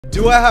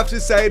Do I have to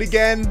say it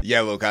again? Yeah,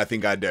 look, I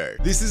think I do.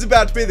 This is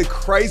about to be the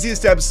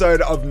craziest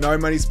episode of No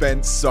Money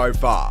Spent so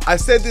far. I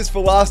said this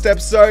for last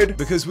episode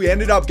because we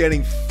ended up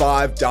getting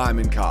 5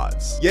 diamond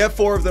cards. Yeah,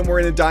 4 of them were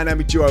in a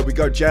dynamic duo. We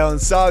got Jalen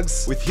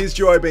Suggs, with his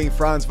duo being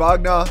Franz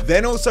Wagner,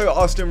 then also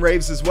Austin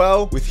Reeves as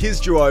well, with his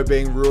duo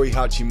being Rui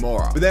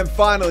Hachimura. But then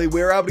finally,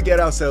 we were able to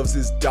get ourselves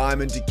this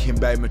diamond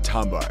Dikembe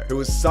Mutombo, who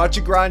was such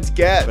a grind to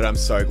get, but I'm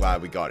so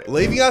glad we got it.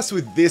 Leaving us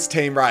with this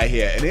team right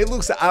here, and it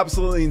looks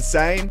absolutely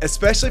insane,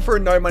 especially for a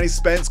No Money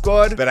Spent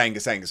squad. But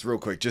Angus, real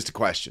quick, just a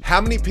question.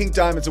 How many pink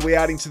diamonds are we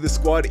adding to the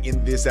squad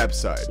in this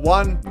episode?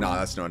 1? No,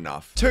 that's not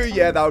enough. 2?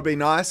 Yeah, that would be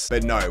nice.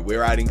 But no,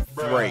 we're adding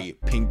 3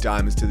 pink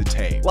diamonds to the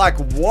team. Like,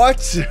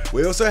 what?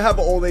 We also have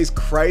all these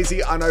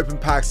crazy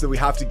unopened packs that we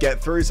have to get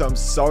through, so I'm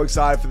so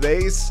excited for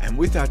these. And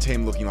with our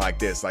team looking like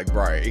this, like,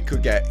 bro, it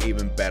could get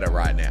even better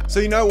right now. So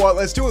you know what?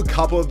 Let's do a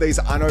couple of these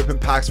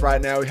unopened packs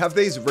right now. We have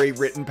these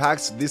rewritten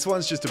packs. This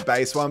one's just a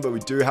base one, but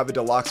we do have a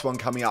deluxe one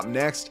coming up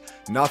next.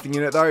 Nothing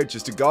in it though,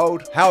 just a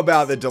gold. How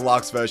about the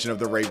deluxe version of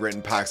the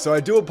rewritten pack? So I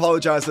do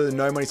apologize that the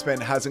No Money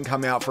Spent hasn't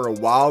come out for a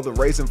while. The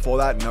reason for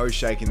that, no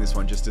shake in this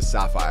one, just a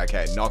sapphire.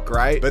 Okay, not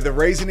great. But the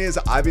reason is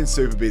I've been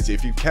super busy.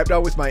 If you've kept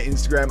up with my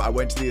Instagram, I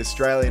went to the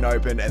Australian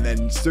Open, and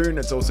then soon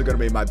it's also going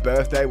to be my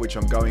birthday, which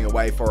I'm going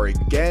away for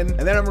again.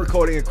 And then I'm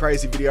recording a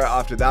crazy video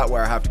after that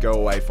where I have to go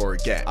away for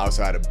again. I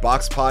also had a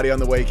Bucks party on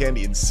the weekend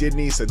in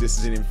Sydney, so this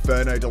is an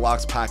Inferno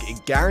Deluxe pack.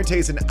 It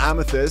guarantees an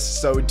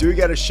amethyst, so we do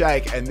get a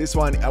shake. And this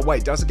one,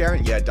 wait, does it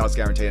guarantee? Yeah, it does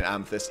guarantee an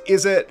amethyst.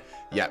 Is it?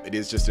 Yeah, it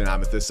is just an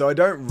amethyst. So I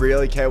don't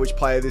really care which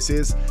player this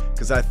is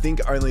because I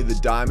think only the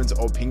diamonds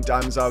or pink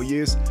diamonds I'll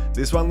use.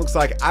 This one looks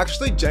like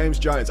actually James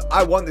Jones.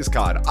 I want this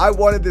card. I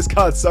wanted this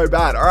card so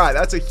bad. All right,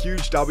 that's a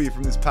huge W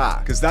from this pack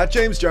because that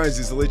James Jones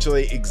is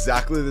literally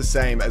exactly the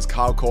same as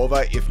Kyle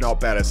Korver, if not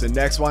better. So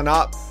next one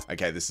up.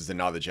 Okay, this is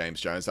another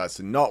James Jones. That's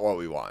not what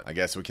we want. I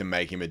guess we can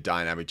make him a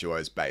Dynamic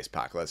Duos base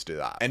pack. Let's do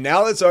that. And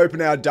now let's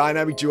open our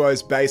Dynamic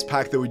Duos base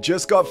pack that we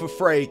just got for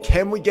free.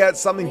 Can we get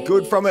something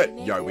good from it?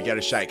 Yo, we get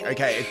a shake.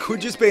 Okay, it could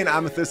just be an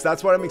amethyst.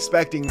 That's what I'm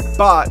expecting,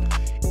 but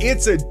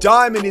it's a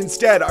diamond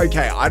instead.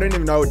 Okay, I don't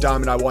even know what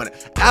diamond I want.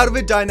 Out of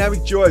a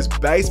Dynamic Duos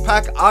base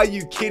pack? Are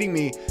you kidding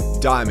me?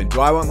 Diamond. Do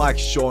I want like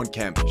Sean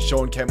Kemp?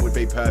 Sean Kemp would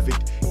be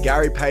perfect.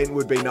 Gary Payton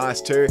would be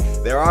nice too.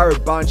 There are a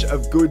bunch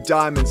of good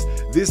diamonds.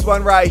 This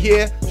one right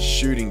here,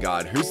 shooting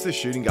guard. Who's the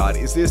shooting guard?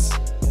 Is this...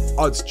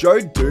 Oh, it's Joe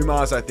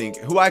Dumas, I think,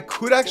 who I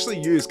could actually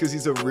use because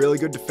he's a really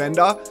good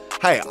defender.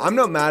 Hey, I'm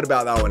not mad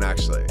about that one,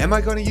 actually. Am I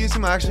going to use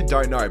him? I actually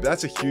don't know, but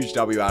that's a huge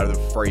W out of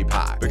the free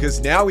pack because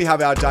now we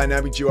have our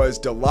Dynamic Duos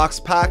Deluxe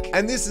pack,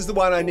 and this is the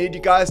one I need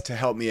you guys to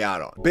help me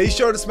out on. Be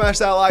sure to smash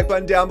that like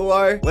button down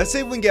below. Let's see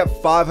if we can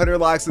get 500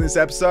 likes in this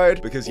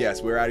episode because,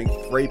 yes, we're adding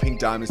 3 pink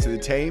diamonds to the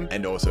team,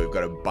 and also we've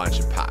got a bunch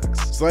of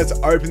packs. So let's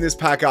open this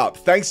pack up.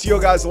 Thanks to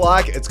your guys'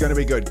 like, it's going to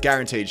be good.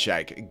 Guaranteed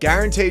shake.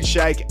 Guaranteed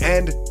shake,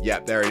 and,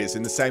 yep, there it is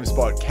in the same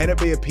spot. Can it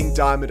be a pink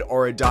diamond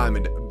or a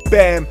diamond?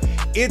 Bam,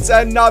 it's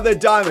another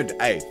diamond.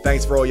 Hey,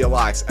 thanks for all your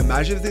likes.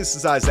 Imagine if this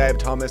is Isaiah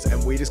Thomas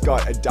and we just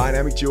got a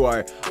dynamic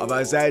duo of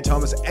Isaiah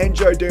Thomas and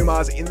Joe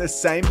Dumas in the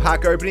same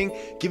pack opening,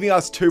 giving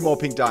us 2 more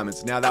pink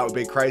diamonds. Now that would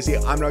be crazy.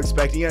 I'm not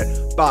expecting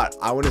it, but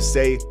I want to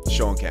see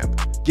Sean Kemp.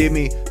 Give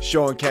me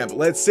Sean Kemp.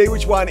 Let's see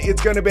which one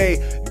it's going to be.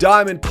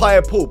 Diamond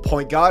player pool,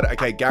 point guard.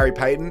 Okay, Gary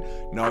Payton.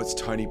 No, it's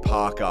Tony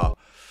Parker.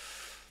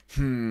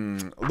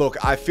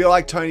 Look, I feel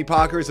like Tony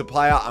Parker is a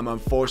player I'm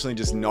unfortunately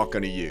just not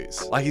going to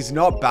use. Like, he's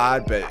not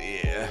bad, but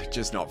yeah,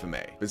 just not for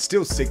me. But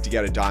still sick to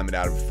get a diamond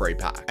out of a free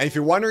pack. And if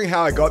you're wondering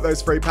how I got those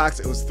free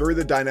packs, it was through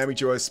the Dynamic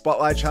Duo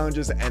Spotlight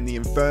Challenges and the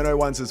Inferno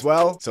ones as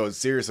well. So it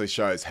seriously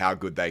shows how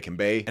good they can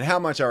be and how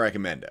much I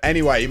recommend it.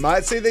 Anyway, you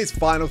might see these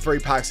final 3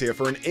 packs here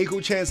for an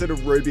equal chance at a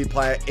Ruby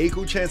player,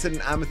 equal chance at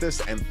an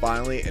Amethyst, and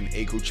finally an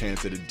equal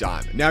chance at a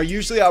Diamond. Now,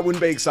 usually I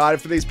wouldn't be excited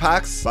for these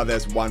packs, but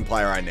there's one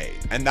player I need.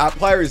 And that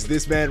player is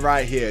this man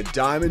right here,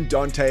 Diamond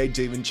Dante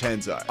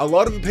DiVincenzo. A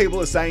lot of the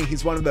people are saying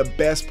he's one of the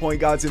best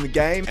point guards in the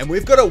game, and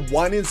we've got a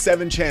 1 in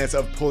 7 chance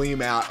of pulling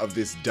him out of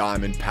this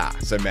diamond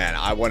pack. So man,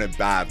 I want it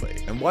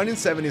badly. And 1 in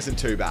 7 isn't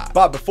too bad.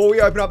 But before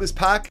we open up this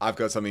pack, I've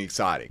got something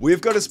exciting.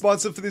 We've got a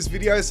sponsor for this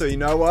video, so you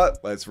know what?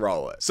 Let's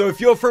roll it. So if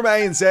you're from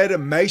ANZ,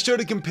 make sure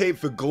to compete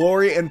for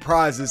glory and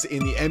prizes in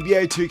the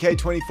NBA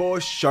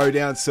 2K24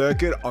 Showdown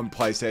circuit on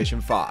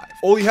PlayStation 5.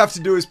 All you have to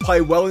do is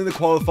play well in the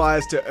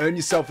qualifiers to earn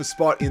yourself a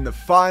spot in the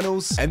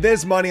finals, and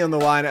there's money on the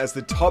line as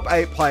the top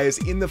 8 players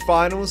in the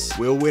finals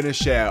will win a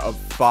share of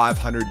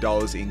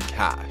 $500 in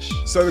cash.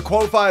 So the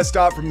qualifiers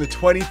start from the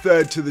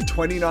 23rd to the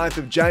 29th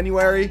of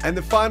January, and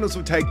the finals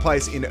will take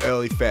place in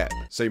early Feb.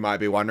 So you might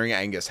be wondering,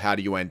 Angus, how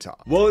do you enter?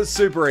 Well, it's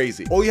super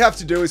easy. All you have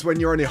to do is when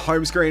you're on your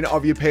home screen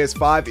of your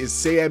PS5 is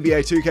see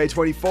NBA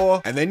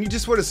 2K24, and then you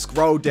just want to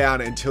scroll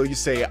down until you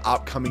see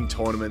upcoming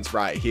tournaments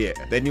right here.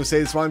 Then you'll see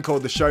this one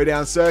called the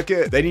Showdown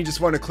Circuit. Then you just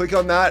want to click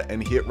on that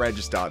and hit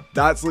register.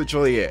 That's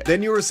literally it.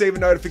 Then you'll receive a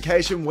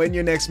notification PlayStation when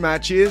your next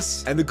match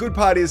is. And the good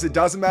part is it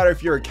doesn't matter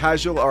if you're a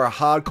casual or a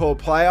hardcore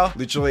player,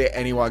 literally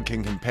anyone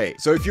can compete.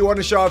 So if you want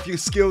to show off your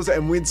skills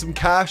and win some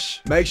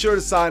cash, make sure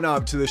to sign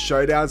up to the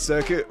Showdown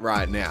circuit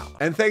right now.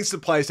 And thanks to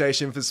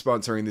PlayStation for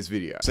sponsoring this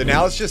video. So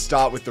now let's just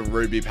start with the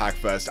Ruby pack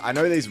first. I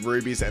know these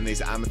rubies and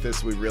these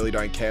amethysts we really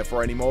don't care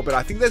for anymore, but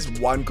I think there's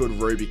one good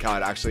ruby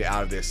card actually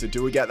out of this. So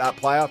do we get that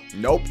player?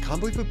 Nope. Can't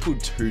believe we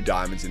pulled 2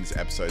 diamonds in this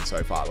episode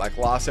so far. Like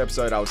last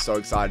episode, I was so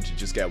excited to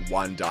just get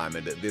 1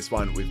 diamond. This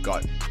one, we've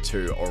got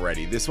 2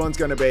 already. This one's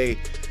going to be,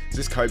 is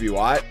this Kobe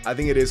White? I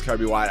think it is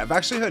Kobe White. I've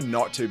actually heard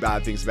not too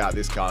bad things about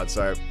this card,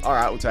 so all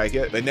right, we'll take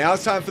it. But now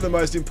it's time for the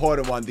most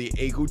important one, the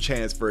equal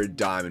chance for a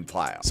diamond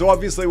player. So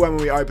obviously when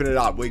we open it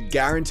up, we're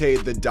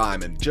guaranteed the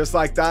diamond. Just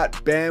like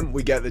that, bam,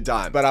 we get the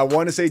diamond. But I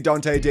want to see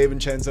Dante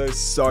DiVincenzo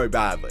so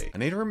badly. I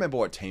need to remember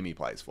what team he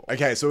plays for.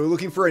 Okay, so we're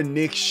looking for a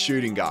Nick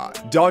shooting guard.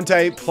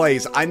 Dante,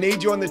 please, I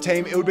need you on the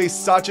team. It would be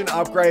such an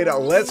upgrade.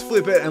 Let's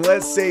flip it and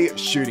let's see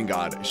shooting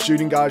guard,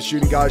 shooting guard,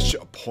 shooting guard,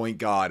 point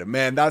guard.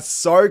 Man, that's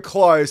so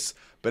close,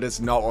 but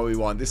it's not what we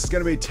want. This is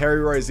going to be Terry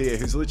Rozier,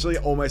 who's literally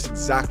almost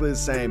exactly the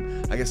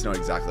same. I guess not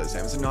exactly the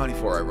same. It's a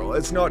 94 overall.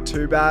 It's not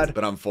too bad,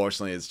 but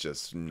unfortunately, it's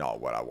just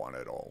not what I want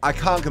at all. I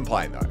can't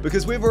complain though,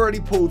 because we've already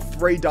pulled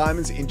 3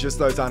 diamonds in just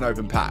those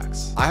unopened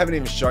packs. I haven't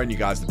even shown you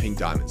guys the pink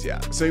diamonds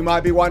yet. So you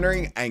might be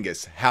wondering,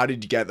 Angus, how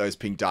did you get those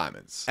pink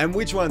diamonds? And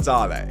which ones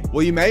are they?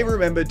 Well, you may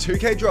remember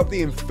 2K dropped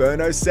the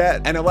Inferno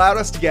set and allowed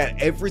us to get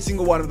every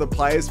single one of the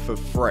players for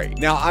free.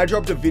 Now, I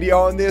dropped a video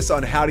on this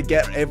on how to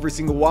get every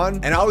single one,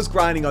 and I was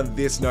grinding on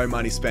this no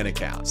money spent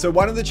account. So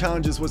one of the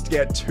challenges was to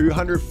get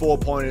 200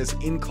 4-pointers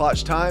in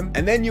clutch time,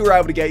 and then you were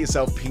able to get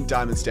yourself pink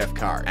diamond Steph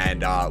Curry.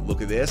 And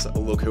look at this,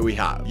 look who we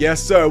have.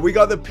 Yes, sir, we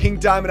got the pink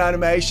diamond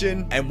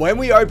animation, and when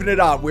we open it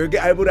up, we're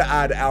able to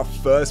add our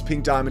first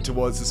pink diamond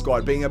towards the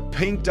squad, being a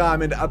pink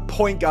diamond, a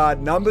point guard,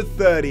 number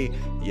 30.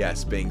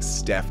 Yes, being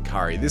Steph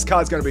Curry. This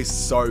card's going to be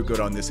so good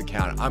on this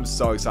account. I'm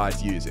so excited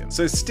to use him.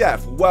 So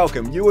Steph,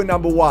 welcome. You were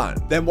number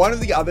 1. Then one of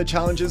the other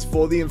challenges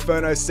for the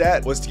Inferno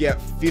set was to get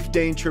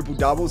 15 triple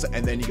doubles,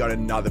 and then you got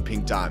another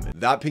pink diamond.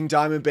 That pink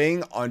diamond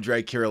being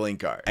Andre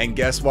Kirilenko. And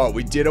guess what?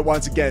 We did it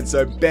once again.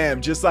 So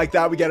bam, just like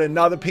that, we get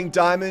another pink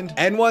diamond.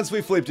 And once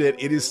we flipped it,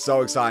 it is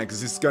so exciting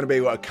because this is going to be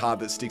a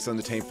card that sticks on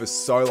the team for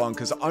so long,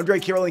 because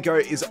Andre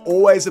Kirilenko is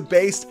always a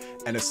beast,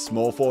 and a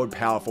small forward,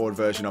 power forward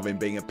version of him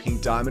being a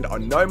pink diamond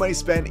on no money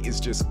spent is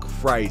just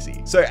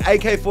crazy. So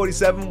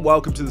AK-47,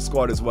 welcome to the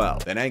squad as well.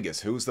 Then Angus,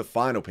 who was the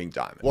final pink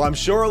diamond? Well, I'm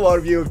sure a lot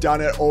of you have done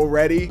it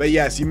already, but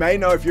yes, you may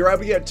know if you're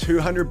able to get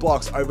 200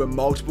 blocks over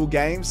multiple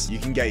games, you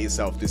can get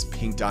yourself this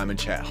pink diamond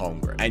Chet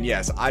Holmgren. And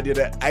yes, I did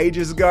it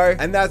ages ago,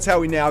 and that's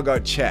how we now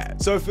got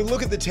Chet. So if we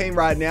look at the team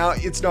right now,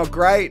 it's not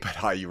great,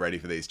 but are you ready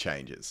for these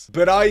changes?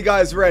 But are you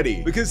guys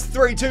ready? Because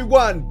 3, 2,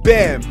 1,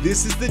 bam,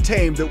 this is the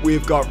team that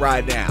we've got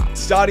right now.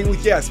 Starting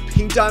with, yes,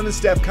 pink diamond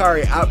Steph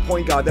Curry at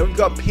point guard. Then we've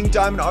got pink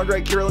diamond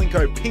Andre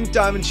Kirilenko, pink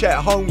diamond Chet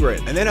Holmgren.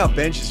 And then our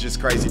bench is just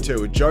crazy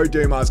too, with Joe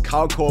Dumas,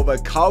 Kyle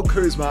Korver, Kyle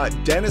Kuzma,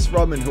 Dennis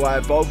Rodman, who I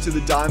evolved to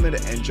the diamond,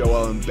 and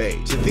Joel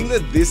Embiid. To think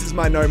that this is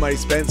my no money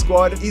spent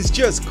squad is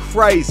just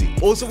crazy.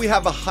 Also, we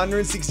have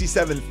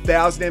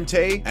 167,000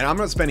 MT, and I'm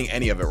not spending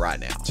any of it right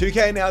now.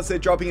 2K announced they're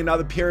dropping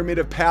another pyramid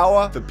of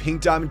power for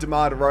pink diamond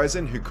DeMar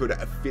DeRozan, who could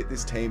fit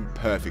this team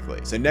perfectly.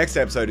 So next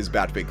episode is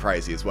about to be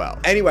crazy as well.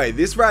 Anyway,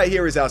 this right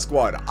here is our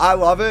squad. I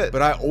love it,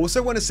 but I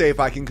also want to see if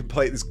I can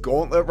complete this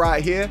gauntlet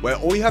right here, where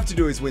all you have to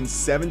do is win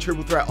 7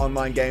 triple threat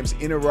online games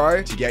in a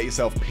row to get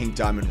yourself pink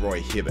diamond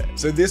Roy Hibbert.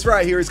 So this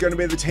right here is going to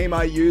be the team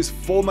I use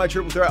for my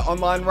triple threat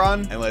online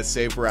run, and let's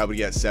see if we're able to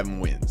get 7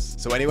 wins.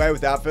 So anyway,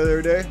 without further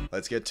ado,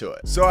 let's get to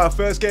it. So our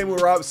first game we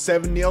were up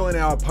 7-0 and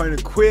our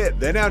opponent quit.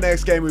 Then our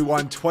next game we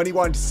won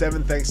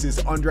 21-7 thanks to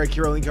this Andre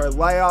Kirilenko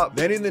layup.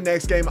 Then in the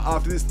next game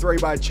after this 3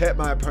 by Chet,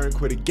 my opponent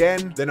quit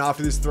again. Then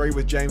after this 3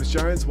 with James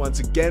Jones, once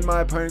again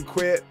my opponent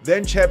quit.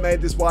 Then Chet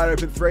made this wide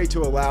open 3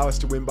 to allow us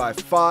to win by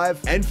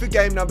 5. And for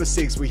game number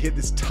 6, we hit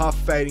this tough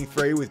fading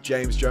 3 with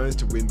James Jones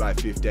to win by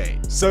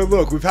 15. So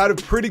look, we've had a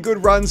pretty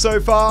good run so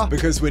far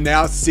because we're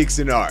now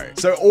 6-0.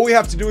 So all we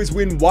have to do is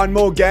win 1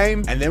 more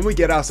game and then we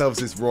get ourselves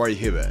this Roy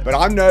Hibbert. But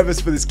I'm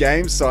nervous for this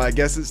game, so I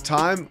guess it's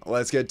time.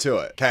 Let's get to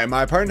it. Okay,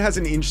 my opponent has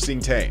an interesting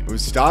team. We've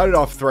started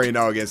off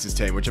 3-0 against this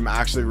team, which I'm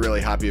actually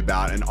really happy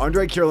about. And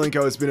Andre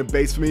Kirilenko has been a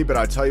beast for me, but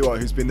I tell you what,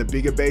 who's been the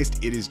bigger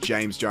beast? It is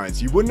James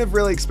Jones. You wouldn't have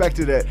really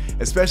expected it,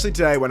 especially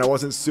today when I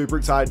wasn't super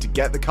excited to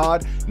get the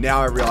card.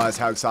 Now I realize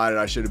how excited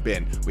I should have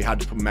been. We had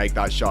to make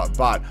that shot,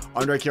 but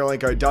Andre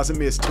Kirilenko doesn't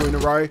miss 2 in a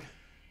row.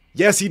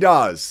 Yes, he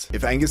does.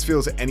 If Angus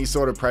feels any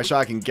sort of pressure,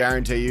 I can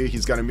guarantee you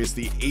he's going to miss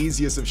the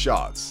easiest of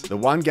shots. The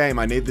one game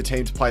I need the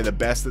team to play the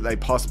best that they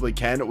possibly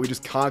can. We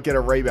just can't get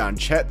a rebound.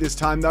 Chet this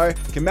time though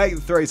can make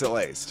the 3s at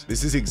least.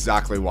 This is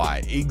exactly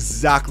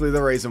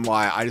the reason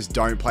why I just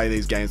don't play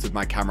these games with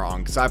my camera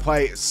on, because I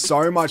play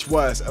so much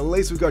worse. At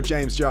least we've got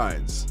James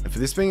Jones. And for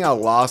this being our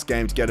last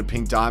game to get a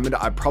pink diamond,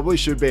 I probably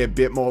should be a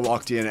bit more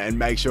locked in and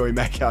make sure we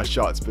make our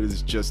shots, but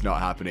it's just not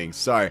happening.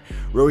 So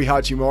Rui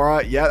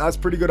Hachimura, yeah, that's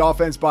pretty good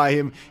offense by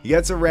him. He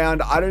gets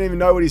around. I don't even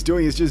know what he's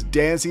doing. He's just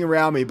dancing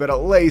around me, but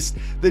at least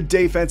the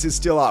defense is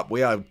still up.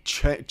 We are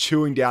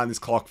chewing down this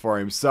clock for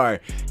him. So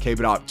keep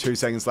it up. 2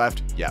 seconds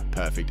left. Yeah,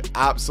 perfect.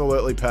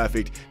 Absolutely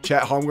perfect.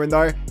 Chet Holmgren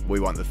though, we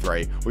want the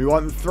 3. We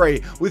want the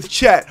 3 with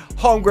Chet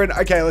Holmgren.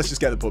 Okay, let's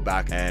just get the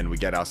putback and we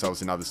get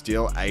ourselves another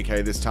steal.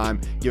 AK this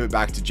time. Give it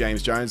back to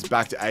James Jones.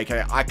 Back to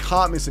AK. I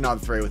can't miss another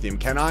 3 with him,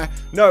 can I?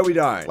 No, we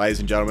don't. Ladies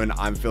and gentlemen,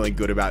 I'm feeling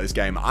good about this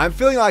game. I'm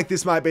feeling like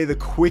this might be the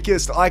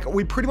quickest, like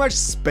we pretty much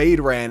speed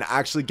ran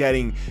actually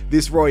getting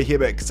this Roy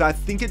Hibbert, because I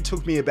think it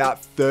took me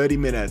about 30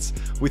 minutes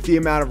with the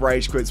amount of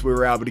rage quits we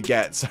were able to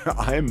get. So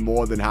I am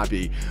more than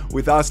happy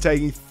with us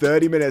taking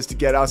 30 minutes to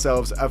get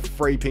ourselves a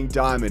free pink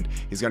diamond.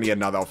 He's going to get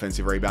another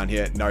offensive rebound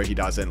here. No, he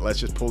doesn't. Let's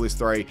just pull this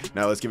 3.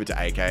 No, let's give it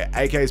to AK.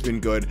 AK's been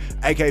good.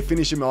 AK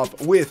finish him off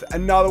with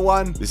another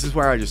one. This is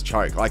where I just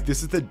choke. Like,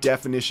 this is the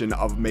definition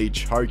of me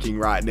choking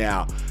right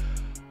now.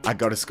 I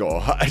gotta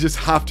score. I just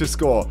have to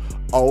score.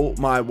 Oh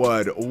my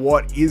word,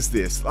 what is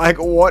this? Like,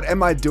 what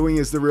am I doing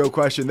is the real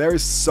question. There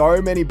is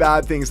so many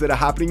bad things that are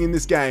happening in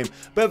this game,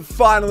 but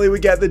finally we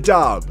get the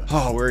dub.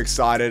 Oh, we're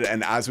excited,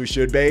 and as we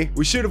should be.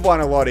 We should have won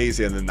a lot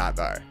easier than that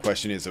though.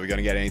 Question is, are we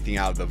gonna get anything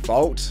out of the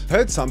vault? I've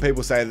heard some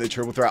people say that the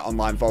Triple Threat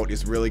Online vault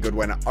is really good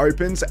when it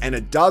opens, and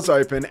it does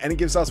open, and it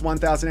gives us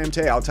 1000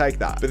 MT. I'll take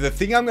that. But the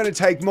thing I'm gonna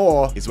take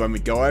more is when we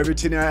go over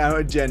to our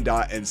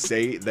agenda and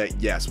see that,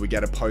 yes, we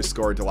get a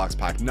post-scorer deluxe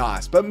pack.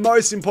 Nice. But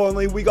most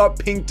importantly, we got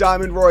Pink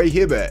Diamond Roy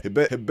Hibbert.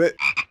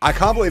 I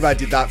can't believe I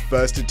did that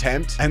first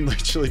attempt and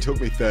literally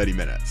took me 30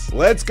 minutes.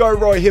 Let's go,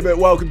 Roy Hibbert.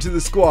 Welcome to the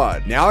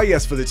squad. Now, I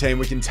guess for the team,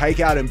 we can take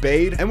out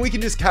Embiid and we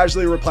can just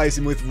casually replace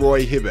him with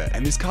Roy Hibbert.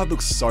 And this card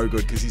looks so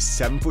good because he's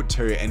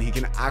 7'2" and he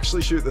can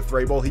actually shoot the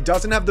 3 ball. He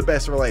doesn't have the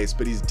best release,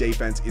 but his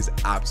defense is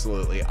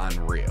absolutely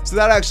unreal. So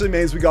that actually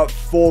means we got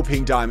 4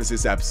 pink diamonds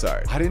this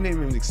episode. I didn't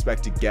even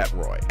expect to get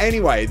Roy.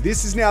 Anyway,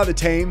 this is now the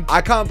team. I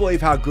can't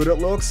believe how good it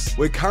looks.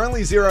 We're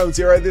currently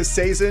 0-0 this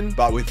season,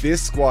 but with this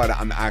squad,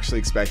 I'm actually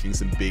expecting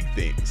some big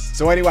things.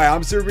 So anyway,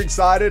 I'm super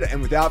excited,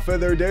 and without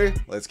further ado,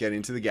 let's get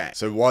into the game.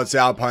 So what's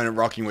our opponent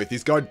rocking with?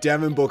 He's got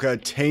Devin Booker,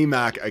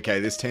 T-Mac. Okay,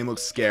 this team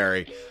looks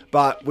scary,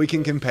 but we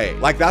can compete.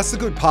 Like, that's the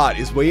good part,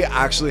 is we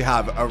actually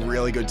have a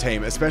really good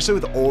team, especially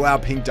with all our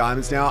pink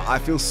diamonds now. I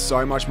feel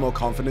so much more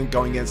confident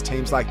going against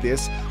teams like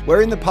this,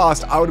 where in the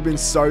past, I would have been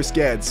so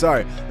scared.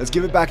 So let's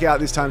give it back out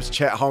this time to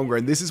Chet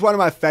Holmgren. This is one of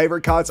my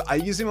favorite cards. I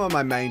use him on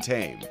my main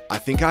team. I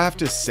think I have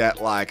to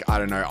set, like, I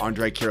don't know,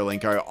 Andre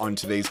Kirilenko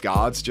onto these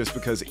guards just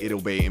because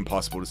it'll be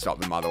impossible to stop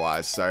them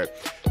otherwise. So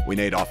we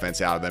need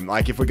offense out of them.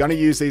 Like, if we're going to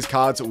use these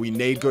cards, we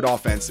need good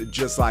offense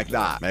just like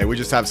that. Maybe we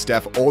just have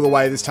Steph all the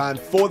way this time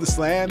for the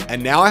slam.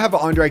 And now I have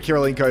Andre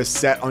Kirilenko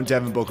set on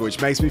Devin Booker,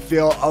 which makes me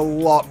feel a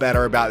lot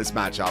better about this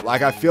matchup.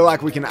 Like, I feel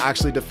like we can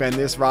actually defend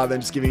this rather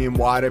than just giving him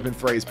wide open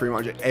threes pretty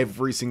much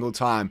every single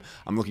time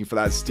I'm looking for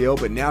that steal.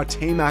 But now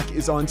T-Mac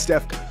is on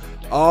Steph.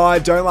 Oh, I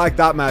don't like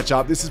that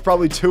matchup. This is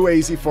probably too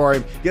easy for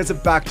him. He gets a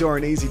backdoor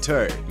and easy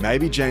too.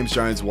 Maybe James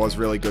Jones was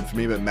really good for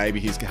me, but maybe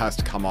he has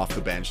to come off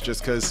the bench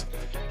just because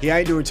he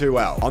ain't doing too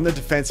well. On the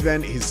defensive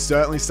end, he's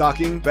certainly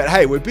sucking. But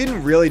hey, we've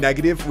been really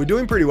negative. We're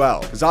doing pretty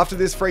well. Because after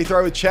this free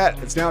throw with Chet,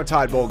 it's now a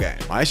tied ball game.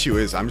 My issue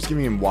is I'm just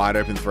giving him wide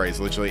open threes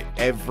literally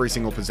every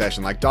single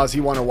possession. Like, does he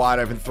want a wide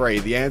open 3?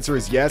 The answer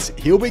is yes.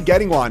 He'll be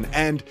getting one.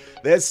 And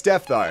there's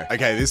Steph though.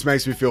 Okay, this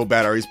makes me feel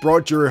better. He's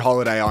brought Drew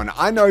Holiday on.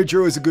 I know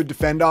Drew is a good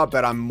defender,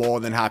 but I'm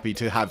more than happy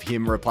to have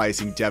him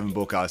replacing Devin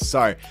Booker.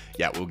 So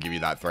yeah, we'll give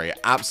you that 3.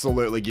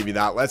 Absolutely give you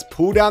that. Let's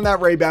pull down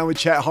that rebound with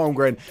Chet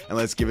Holmgren and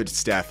let's give it to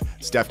Steph.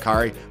 Steph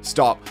Curry,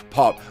 stop,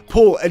 pop,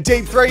 pull, a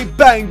deep 3,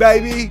 bang,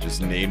 baby.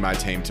 Just need my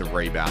team to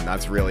rebound.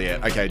 That's really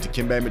it. Okay,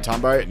 Dikembe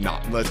Mutombo, no.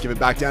 Let's give it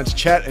back down to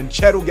Chet and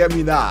Chet will get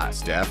me that.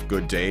 Steph,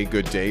 good D,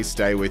 good D.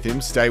 Stay with him,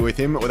 stay with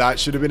him. Well, that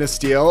should have been a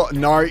steal.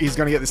 No, he's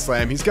going to get the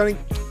slam. He's going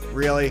to...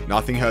 Really?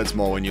 Nothing hurts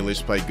more when you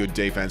literally play good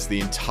defense the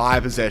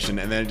entire possession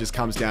and then it just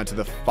comes down to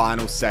the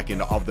final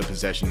second of the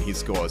possession he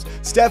scores.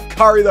 Steph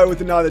Curry though with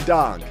another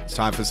dunk. It's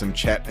time for some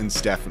Chet and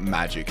Steph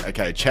magic.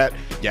 Okay, Chet.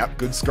 Yep,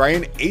 good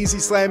screen. Easy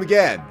slam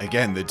again.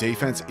 Again, the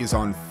defense is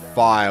on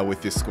fire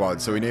with this squad.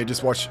 So we need to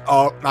just watch.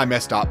 Oh, I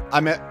messed up. I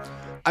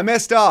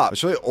messed up.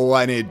 Actually, all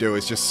I need to do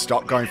is just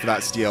stop going for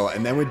that steal,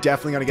 and then we're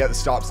definitely going to get the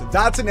stops.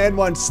 That's an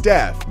N1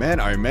 Steph.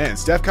 Man, oh man,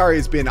 Steph Curry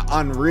has been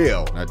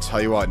unreal. And I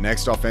tell you what,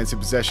 next offensive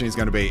possession is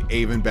going to be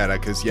even better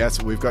because,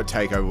 yes, we've got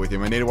takeover with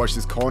him. I need to watch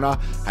this corner.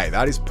 Hey,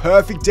 that is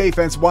perfect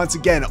defense once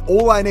again.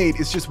 All I need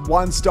is just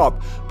one stop.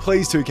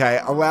 Please,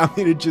 2K, allow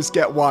me to just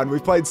get one.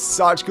 We've played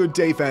such good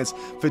defense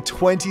for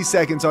 20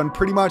 seconds on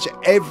pretty much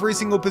every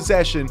single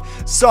possession.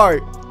 So...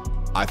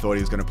 I thought he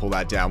was going to pull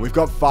that down. We've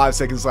got 5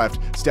 seconds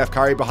left. Steph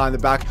Curry behind the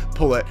back.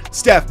 Pull it.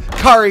 Steph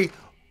Curry.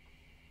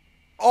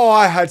 Oh,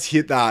 I had to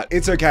hit that.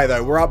 It's okay,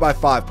 though. We're up by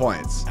 5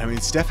 points. I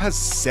mean, Steph has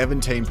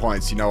 17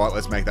 points. You know what?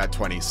 Let's make that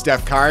 20.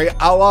 Steph Curry.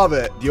 I love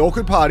it. The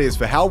awkward part is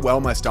for how well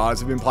my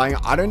stars have been playing,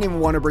 I don't even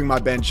want to bring my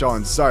bench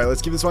on. So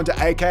let's give this one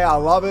to AK. I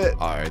love it.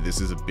 Oh,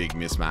 this is a big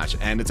mismatch.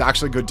 And it's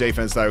actually good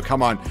defense, though.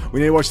 Come on. We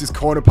need to watch this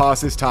corner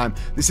pass this time.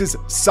 This is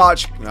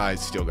such... Oh,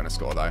 he's still going to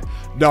score, though.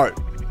 No.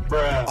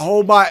 Bruh.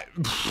 Oh, my...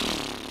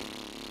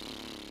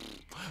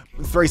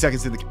 3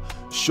 seconds in the...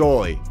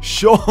 Surely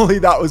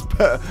that was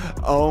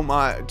oh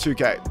my,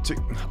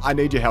 2K. I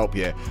need your help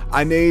here.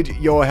 I need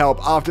your help.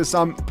 After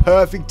some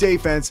perfect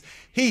defense,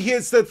 he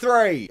hits the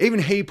 3. Even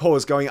he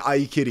paused going, are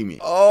you kidding me?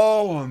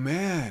 Oh,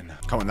 man.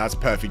 Come on, that's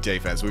perfect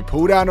defense. We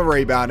pull down a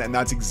rebound, and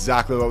that's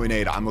exactly what we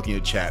need. I'm looking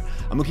at Chet.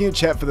 I'm looking at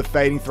Chet for the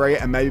fading 3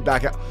 and maybe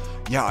back out.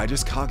 Yeah, I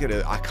just can't get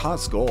it. I can't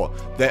score.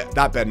 That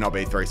better not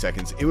be 3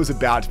 seconds. It was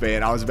about to be,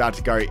 and I was about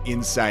to go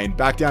insane.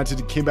 Back down to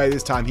Dikembe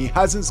this time. He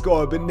hasn't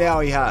scored, but now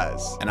he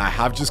has. And I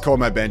have just called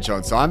my bench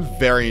on, so I'm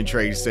very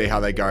intrigued to see how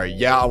they go.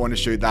 Yeah, I want to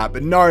shoot that,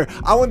 but no,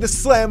 I want the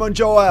slam on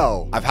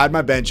Joel. I've had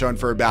my bench on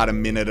for about a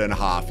minute and a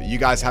half. You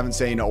guys haven't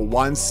seen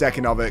 1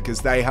 second of it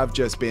because they have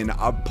just been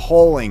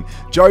appalling.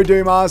 Joe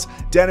Dumas,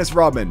 Dennis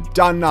Rodman,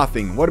 done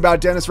nothing. What about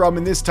Dennis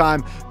Rodman this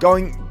time?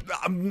 Going...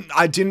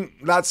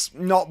 that's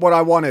not what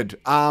I wanted.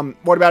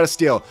 What about a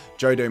steal?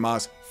 Joe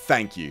Dumas,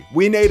 thank you.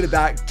 We needed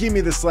that. Give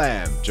me the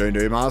slam. Joe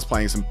Dumas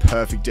playing some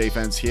perfect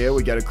defense here.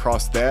 We get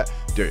across there.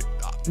 Dude,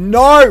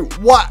 no!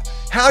 What?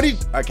 How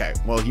did... Okay,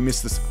 well, he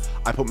missed this.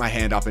 I put my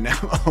hand up and now...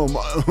 Oh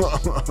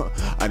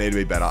my... I need to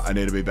be better. I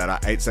need to be better.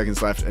 8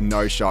 seconds left and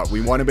no shot.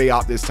 We want to be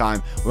up this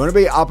time. We want to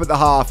be up at the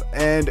half.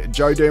 And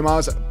Joe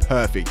Dumas,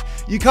 perfect.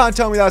 You can't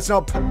tell me that's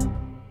not...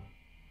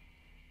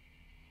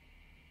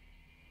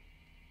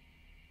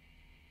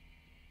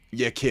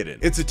 You're kidding.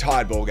 It's a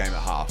tied ball game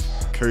at half.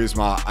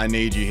 Kuzma, I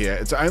need you here.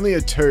 It's only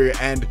a 2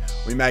 and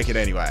we make it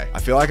anyway. I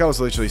feel like I was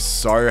literally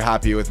so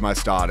happy with my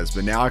starters,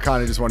 but now I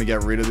kind of just want to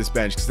get rid of this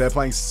bench because they're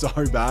playing so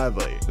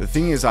badly. The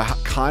thing is, I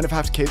kind of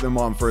have to keep them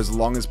on for as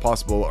long as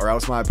possible or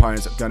else my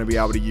opponent's going to be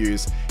able to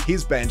use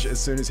his bench as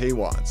soon as he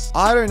wants.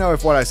 I don't know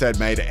if what I said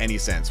made any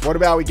sense. What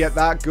about we get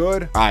that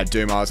good? All right,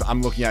 Dumas,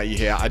 I'm looking at you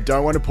here. I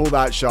don't want to pull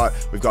that shot.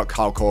 We've got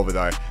Kyle Korver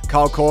though.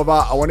 Kyle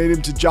Korver, I wanted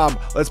him to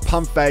jump. Let's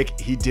pump fake.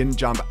 He didn't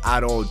jump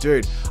at all.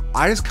 Dude,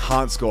 I just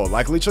can't score.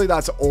 Like, literally,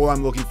 that's all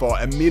I'm looking for.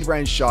 A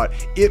mid-range shot.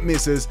 It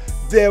misses.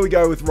 There we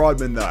go with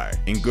Rodman, though.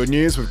 In good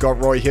news, we've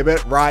got Roy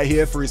Hibbert right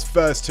here for his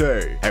first 2.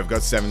 Hey, we've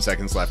got 7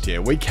 seconds left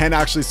here. We can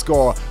actually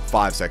score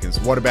 5 seconds.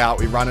 What about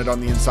we run it on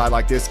the inside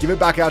like this? Give it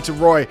back out to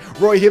Roy.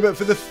 Roy Hibbert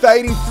for the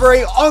fading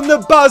 3 on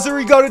the buzzer.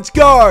 He got it to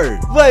go.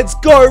 Let's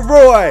go,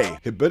 Roy.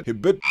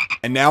 Hibbert.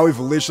 And now we've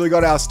literally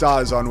got our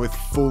stars on with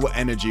full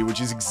energy,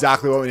 which is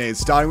exactly what we need.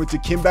 Starting with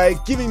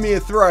Dikembe, giving me a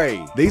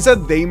 3. These are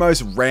the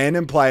most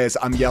random players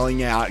I'm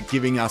yelling out,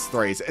 giving us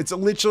 3s. It's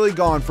literally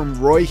gone from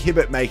Roy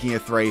Hibbert making a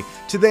 3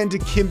 to then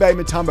Dikembe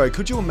Mutombo.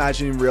 Could you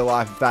imagine in real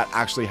life if that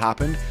actually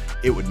happened?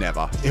 It would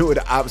never. It would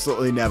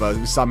absolutely never.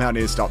 We somehow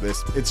need to stop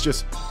this. It's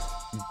just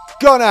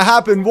gonna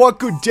happen. What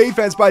good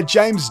defense by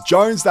James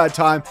Jones that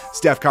time.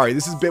 Steph Curry,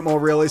 this is a bit more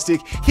realistic.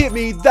 Hit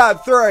me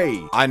that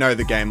 3. I know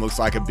the game looks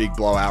like a big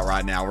blowout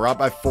right now. We're up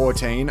by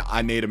 14.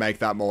 I need to make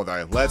that more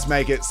though. Let's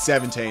make it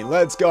 17.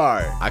 Let's go.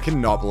 I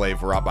cannot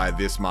believe we're up by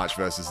this much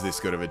versus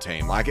this good of a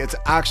team. Like, it's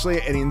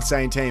actually an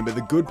insane team. But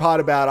the good part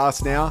about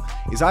us now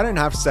is I don't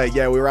have to say,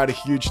 yeah, we were at a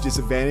huge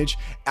disadvantage.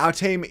 Our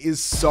team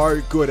is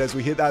so good as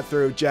we hit that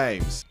through with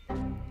James.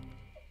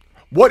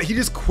 What? He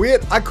just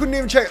quit? I couldn't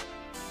even check.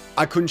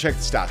 I couldn't check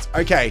the stats.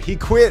 Okay, he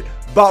quit,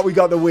 but we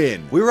got the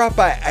win. We were up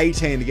by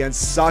 18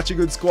 against such a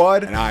good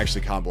squad, and I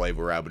actually can't believe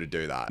we were able to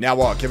do that. Now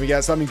what? Can we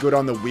get something good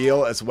on the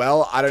wheel as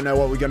well? I don't know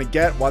what we're going to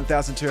get.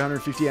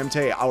 1,250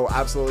 MT. I will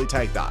absolutely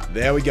take that.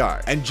 There we go.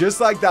 And just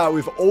like that,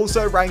 we've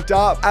also ranked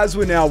up as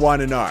we're now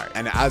 1-0.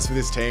 And as for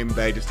this team,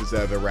 they just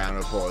deserve a round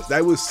of applause.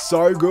 They were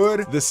so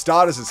good. The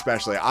starters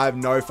especially. I have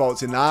no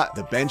faults in that.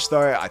 The bench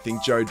though, I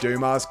think Joe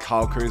Dumas,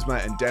 Kyle Kuzma,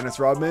 and Dennis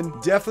Rodman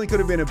definitely could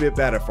have been a bit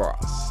better for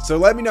us. So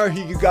let me know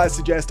who you guys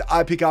suggest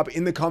I pick up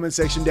in the comment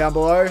section down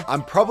below.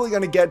 I'm probably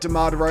going to get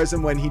DeMar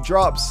DeRozan when he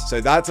drops,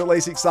 so that's at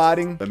least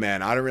exciting. But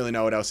man, I don't really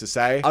know what else to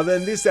say other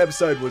than this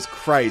episode was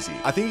crazy.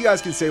 I think you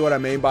guys can see what I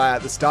mean by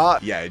at the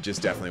start. Yeah, it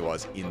just definitely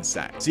was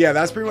insane. So yeah,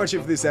 that's pretty much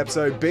it for this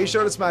episode. Be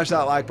sure to smash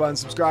that like button,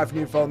 subscribe if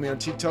you're new, follow me on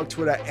TikTok,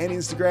 Twitter, and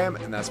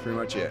Instagram, and that's pretty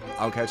much it.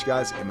 I'll catch you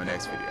guys in my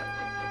next video.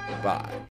 Bye.